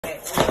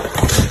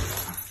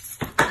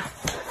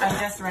I'm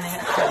just running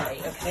a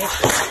study, okay?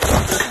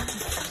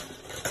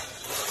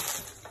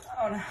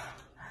 Oh no.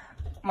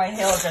 My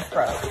heel just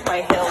broke.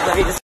 My heel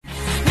literally just...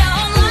 Now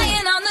I'm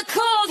lying on the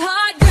cold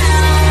hard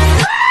ground.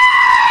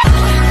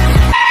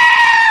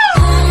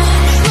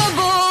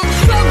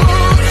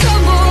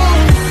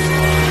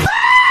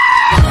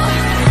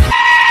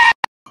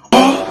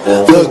 All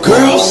the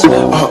girls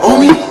are on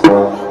me.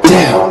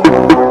 Damn.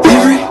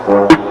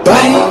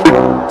 Everybody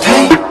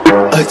pay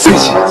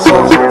attention.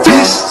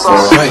 This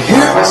right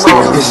here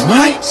is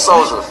my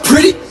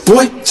pretty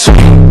boy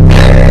swing.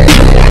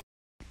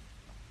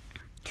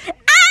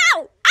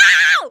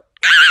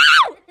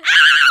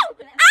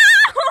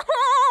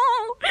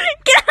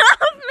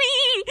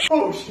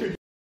 Oh shit.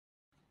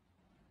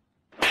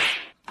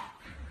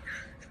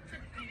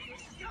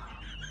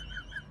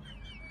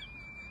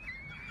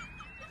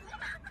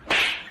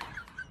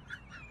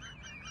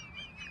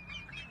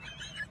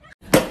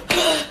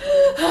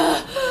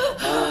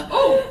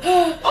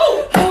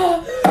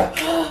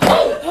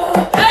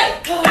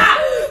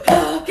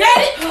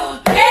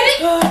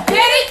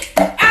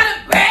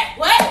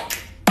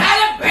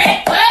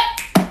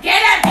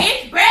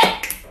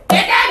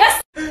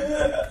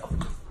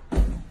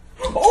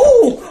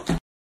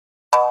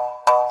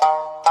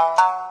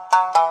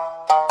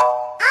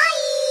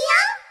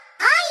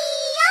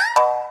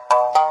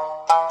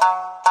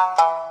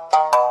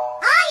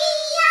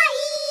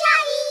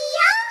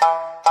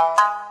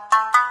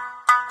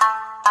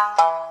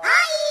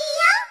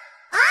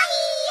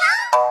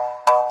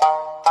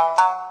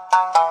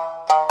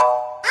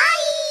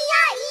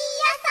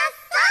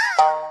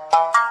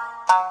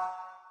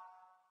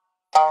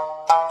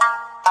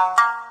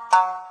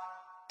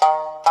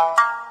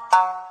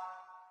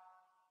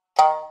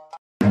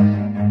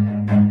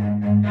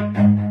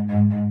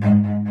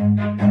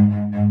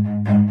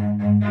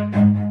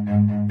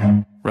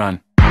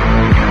 Run.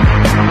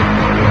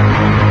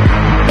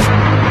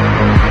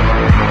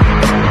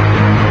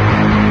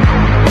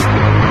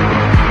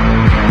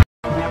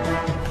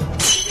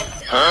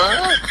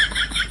 Huh?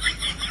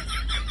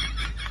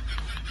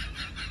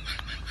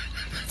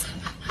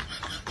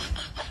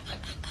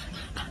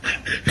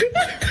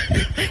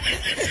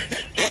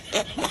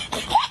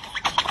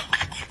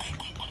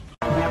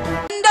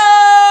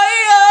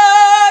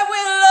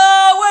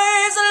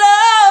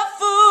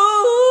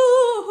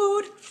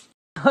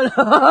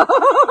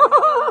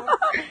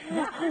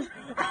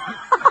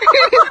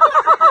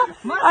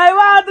 Ay,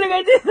 madre,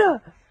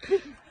 gallito.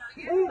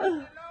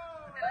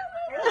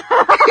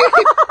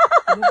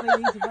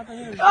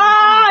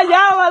 ¡Ah!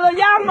 ¡Llámalo,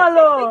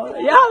 llámalo!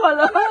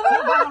 ¡Llámalo!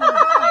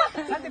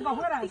 ¡Salte para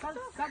afuera! ¡Salte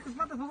tus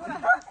patas para afuera!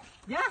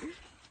 ¿Ya?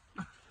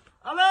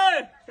 ¡A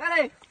ver!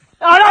 ¡Dale!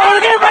 ¡Ahora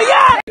volví para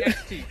allá!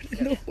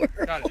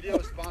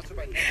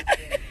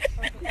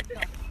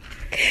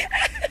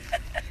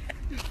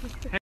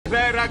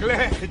 रख ले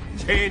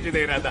change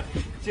दे रहा था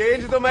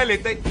change तो मैं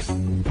लेता ही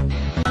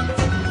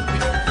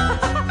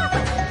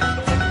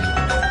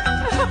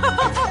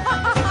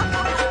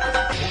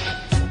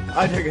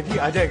आ जाएगा जी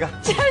आ जाएगा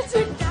चल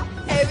सुनता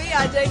है भी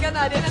आ जाएगा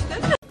नारियल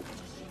अंदर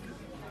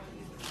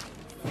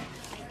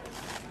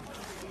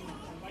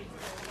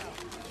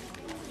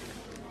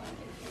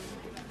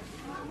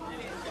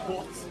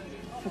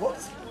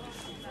What?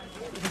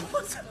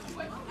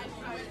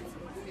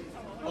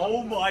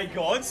 Oh my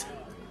god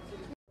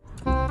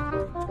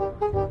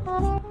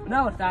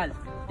ناور تعال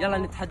يلا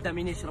نتحدى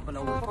مين يشرب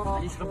الاول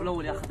اللي يشرب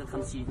الاول ياخذ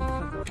ال50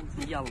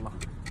 يلا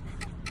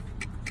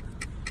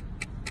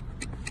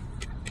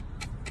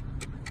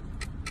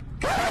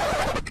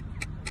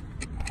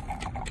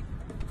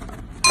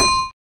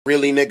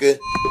Really, nigga?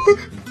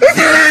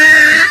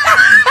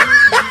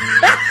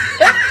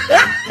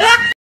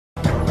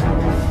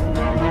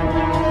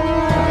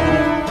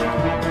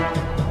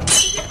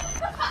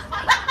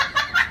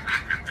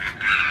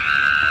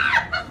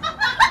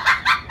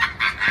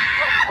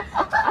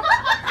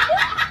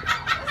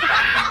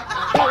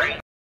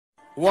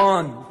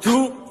 One,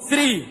 two,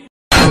 three.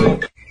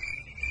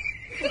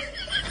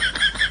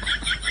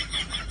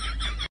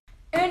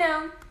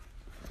 Uno.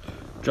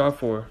 Draw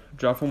 4.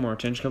 Draw 4 more.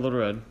 Change color to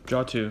red.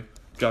 Draw 2.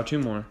 Draw 2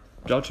 more.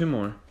 Draw 2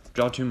 more.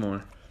 Draw 2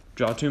 more.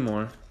 Draw 2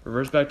 more.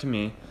 Reverse back to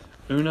me.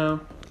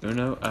 Uno.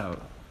 Uno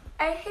out.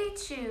 I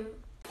hate you.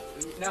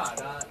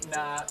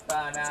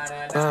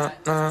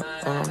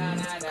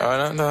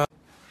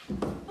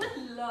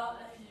 Love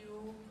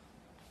you.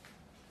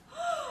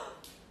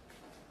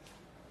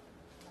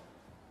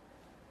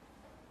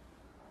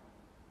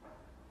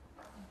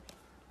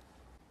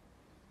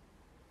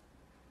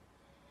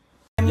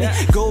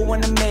 Go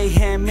on a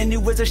mayhem,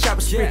 anywhere's a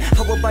shopping spree.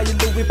 How about you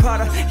Louis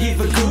Potter,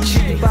 even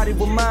Gucci? Your body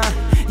with mine,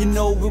 you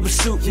know it would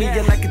suit me.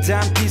 You're like a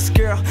dime piece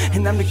girl,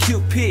 and I'm the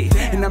Cupid.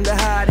 And I'm the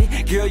hottie,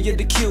 girl you're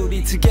the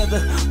cutie.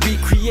 Together we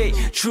create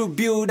true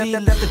beauty.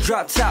 Let the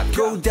drop top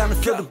go down and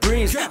feel the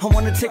breeze. I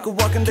wanna take a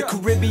walk in the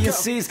Caribbean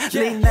seas.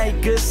 Late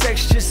night good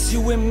sex, just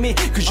you and me.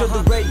 Cause you're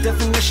the right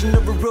definition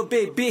of a real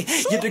baby.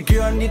 You're the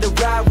girl I need to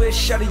ride with,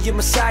 shawty you're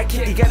my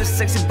sidekick. You got a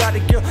sexy body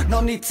girl,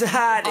 no need to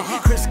hide it.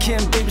 Chris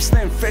Kim, baby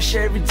slim, fresh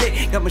air every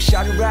day. Got my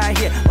shawty right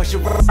here. Watch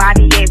your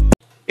body.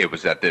 It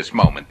was at this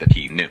moment that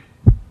he knew.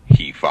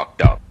 He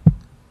fucked up.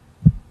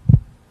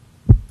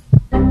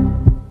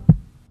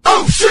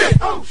 Oh shit!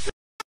 Oh shit!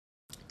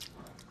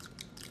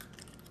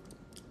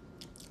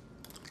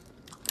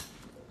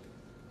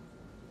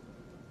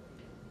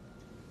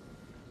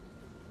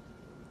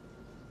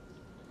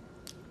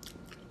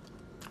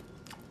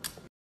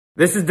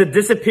 This is the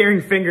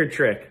disappearing finger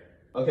trick.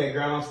 Okay,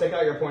 Grandma, stick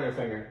out your pointer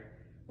finger.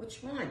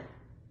 Which one?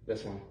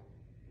 This one.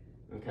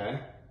 Okay.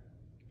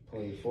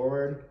 Pull you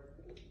forward.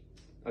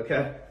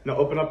 Okay. Now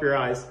open up your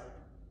eyes.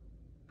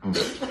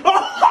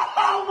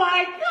 Oh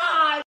my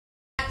God!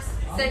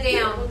 Sit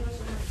down.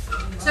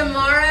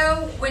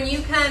 Tomorrow, when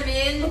you come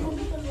in,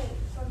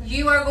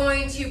 you are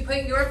going to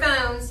put your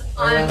phones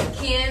on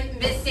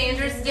Miss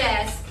Sandra's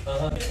desk,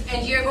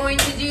 and you're going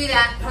to do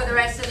that for the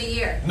rest of the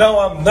year. No,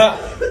 I'm not.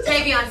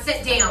 Tavion,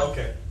 sit down.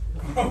 Okay.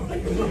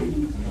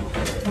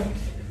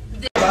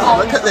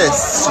 Look at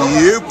this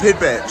stupid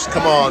bitch.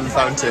 Come on,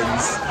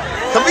 Fountains.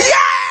 Come on.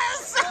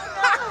 Yes!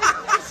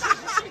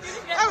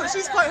 Oh,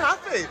 she's quite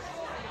happy.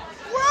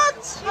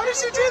 What? How did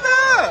she do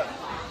that?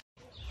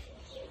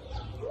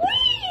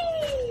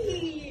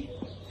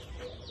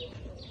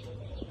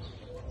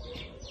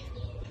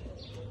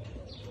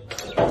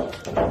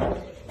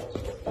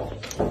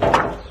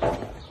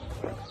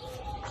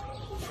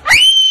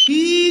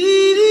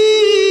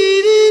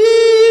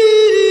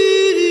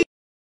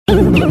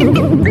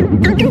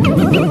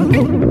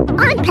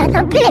 I'm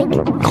Peppa Pig.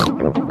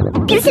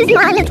 This is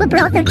my little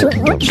brother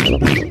George.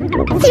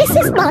 This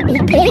is Mommy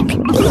Pig.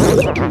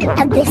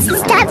 And this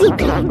is Daddy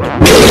Pig.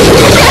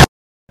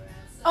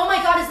 Oh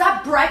my God, is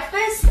that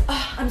breakfast?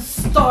 Ugh, I'm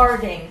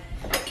starving.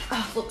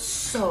 Oh, it looks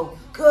so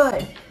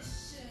good.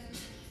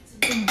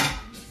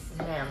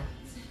 Man.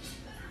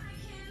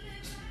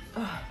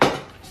 Ugh.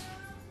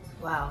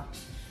 Wow.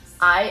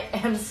 I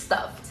am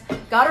stuffed.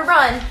 Gotta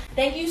run.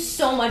 Thank you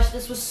so much.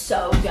 This was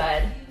so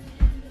good.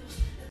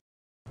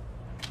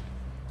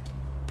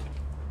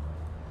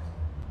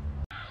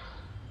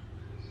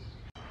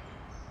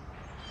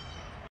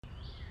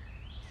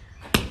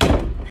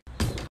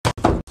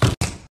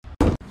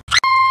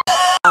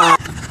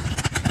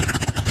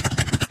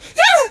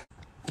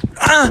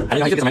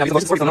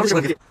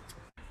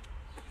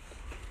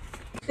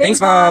 Thanks,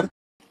 Bob.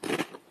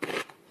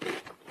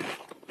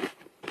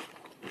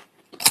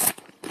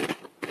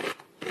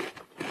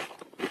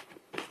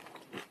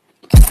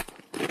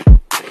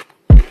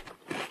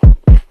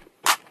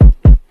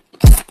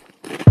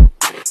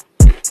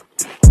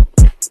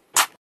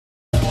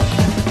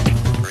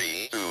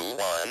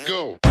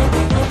 Go.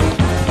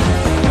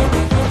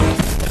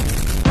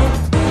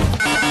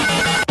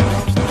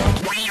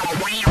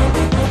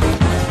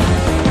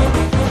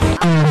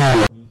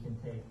 We can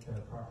take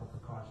proper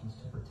precautions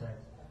to protect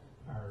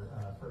our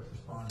first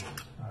responders.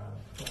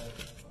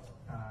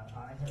 But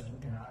I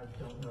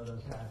don't know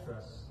those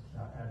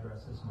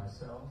addresses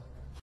myself.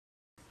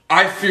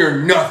 I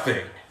fear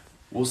nothing.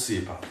 We'll see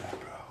about that, bro.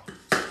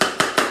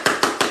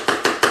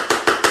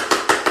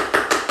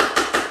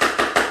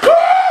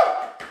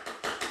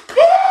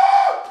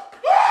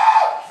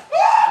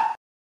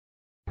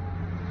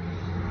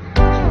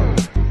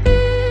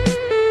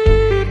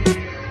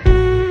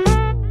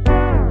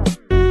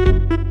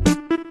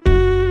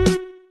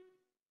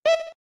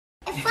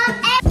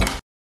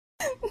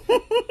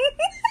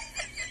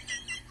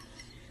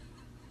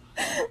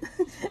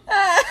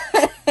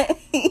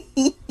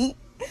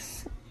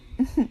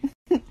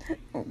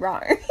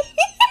 Rawr.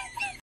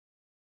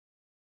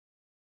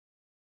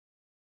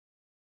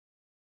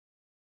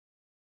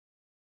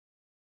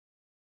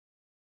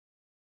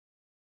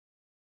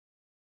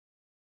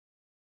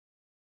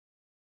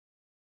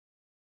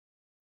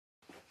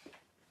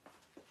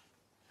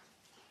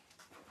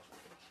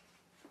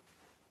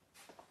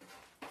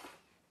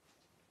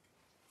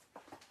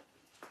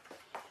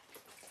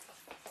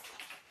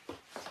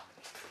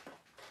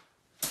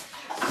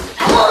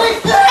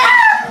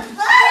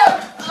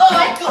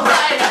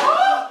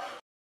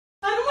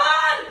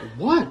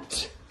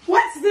 What?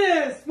 What's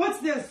this? What's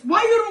this?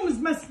 Why your room is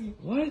messy?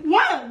 What?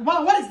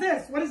 What is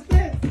this? What is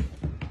this?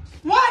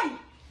 Why?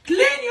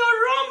 Clean your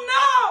room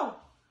now!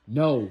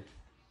 No.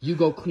 You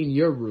go clean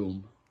your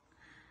room.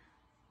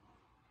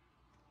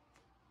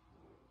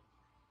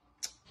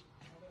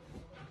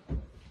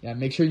 Yeah,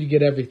 make sure you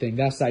get everything.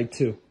 That side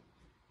too.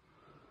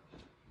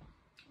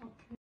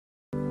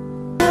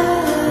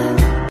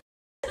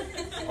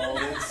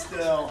 Hold it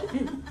still.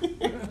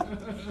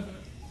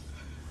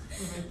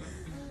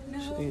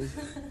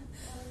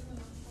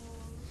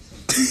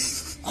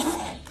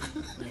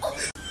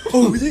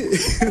 Oh yeah.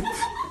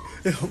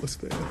 It almost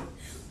fell.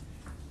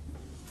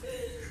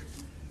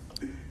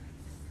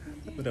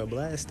 With a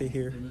blast in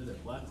here.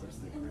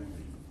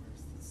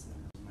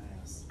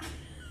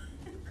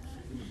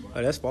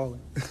 Oh, that's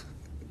falling.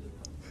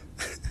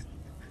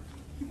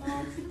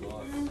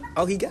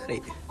 Oh, he got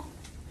it.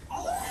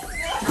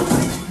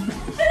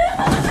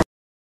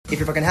 If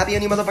you're fucking happy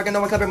and you motherfucking know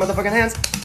what, clap your motherfucking hands.